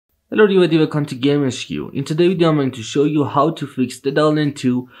Hello everybody, welcome to GameHQ. In today's video I'm going to show you how to fix Dead Island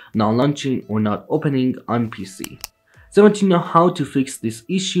 2 not launching or not opening on PC. So once you know how to fix this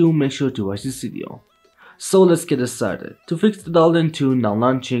issue, make sure to watch this video. So let's get started. To fix Dead Island 2 not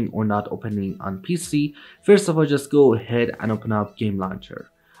launching or not opening on PC, first of all just go ahead and open up Game Launcher,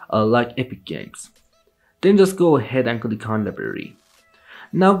 like Epic Games. Then just go ahead and click on Library.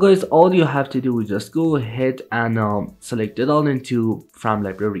 Now guys, all you have to do is just go ahead and select Dead Island 2 from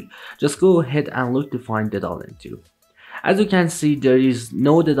library. Just go ahead and look to find Dead Island 2. As you can see, there is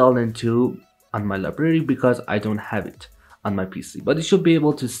no Dead Island 2 on my library because I don't have it on my PC, but you should be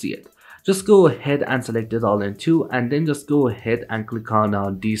able to see it. Just go ahead and select Dead Island 2 and then just go ahead and click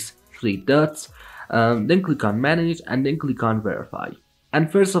on these three dots, then click on manage and then click on verify. And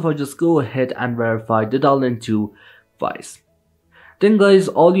first of all, just go ahead and verify Dead Island 2 files. Then guys,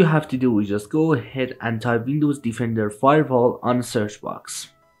 all you have to do is just go ahead and type Windows Defender Firewall on the search box.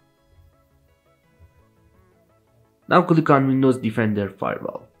 Now click on Windows Defender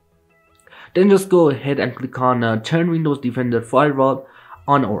Firewall. Then just go ahead and click on turn Windows Defender Firewall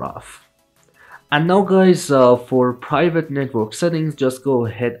on or off. And now guys, for private network settings, just go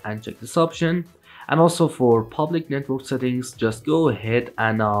ahead and check this option. And also for public network settings, just go ahead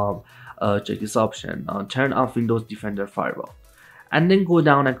and check this option, turn off Windows Defender Firewall. And then go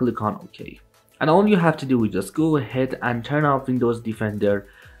down and click on OK. And all you have to do is just go ahead and turn off Windows Defender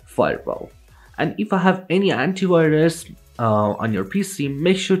Firewall. And if I have any antivirus on your PC,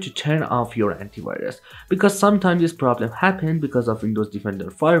 make sure to turn off your antivirus, because sometimes this problem happens because of Windows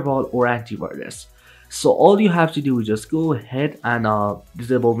Defender Firewall or antivirus. So all you have to do is just go ahead and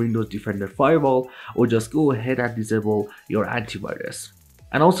disable Windows Defender Firewall, or just go ahead and disable your antivirus.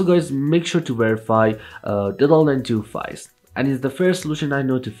 And also guys, make sure to verify Dead Island 2 files. And it's the first solution I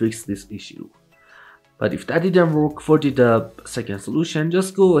know to fix this issue. But if that didn't work for the second solution,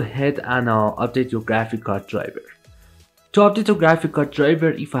 just go ahead and update your graphic card driver. To update your graphic card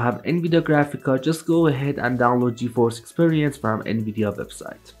driver, if I have NVIDIA graphic card, just go ahead and download GeForce Experience from NVIDIA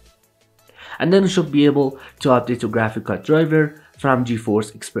website. And then you should be able to update your graphic card driver from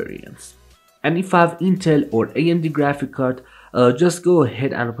GeForce Experience. And if I have Intel or AMD graphic card, just go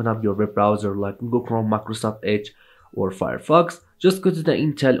ahead and open up your web browser like Google Chrome, Microsoft Edge, or Firefox. Just go to the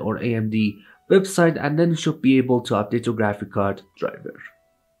Intel or AMD website and then you should be able to update your graphic card driver.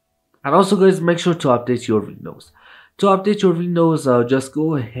 And also guys, make sure to update your Windows. To update your Windows, just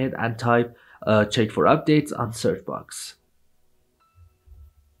go ahead and type check for updates on search box.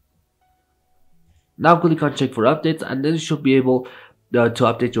 Now click on check for updates and then you should be able to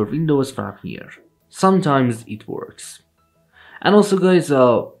update your Windows from here. Sometimes it works. And also guys,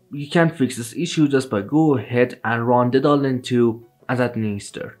 you can fix this issue just by go ahead and run Dead Island 2 as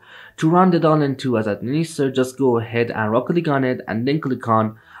administrator. To run Dead Island 2 as administrator, just go ahead and right click on it and then click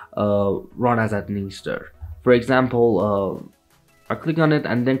on run as administrator. For example, I click on it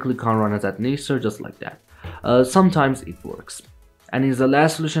and then click on run as administrator, just like that. Sometimes it works. And it's the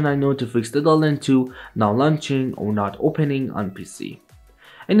last solution I know to fix Dead Island 2 not launching or not opening on PC.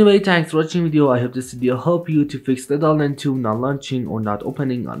 Anyway, thanks for watching video. I hope this video helped you to fix Dead Island 2 not launching or not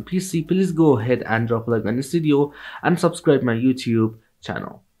opening on PC. Please go ahead and drop a like on this video and subscribe my YouTube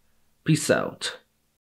channel. Peace out.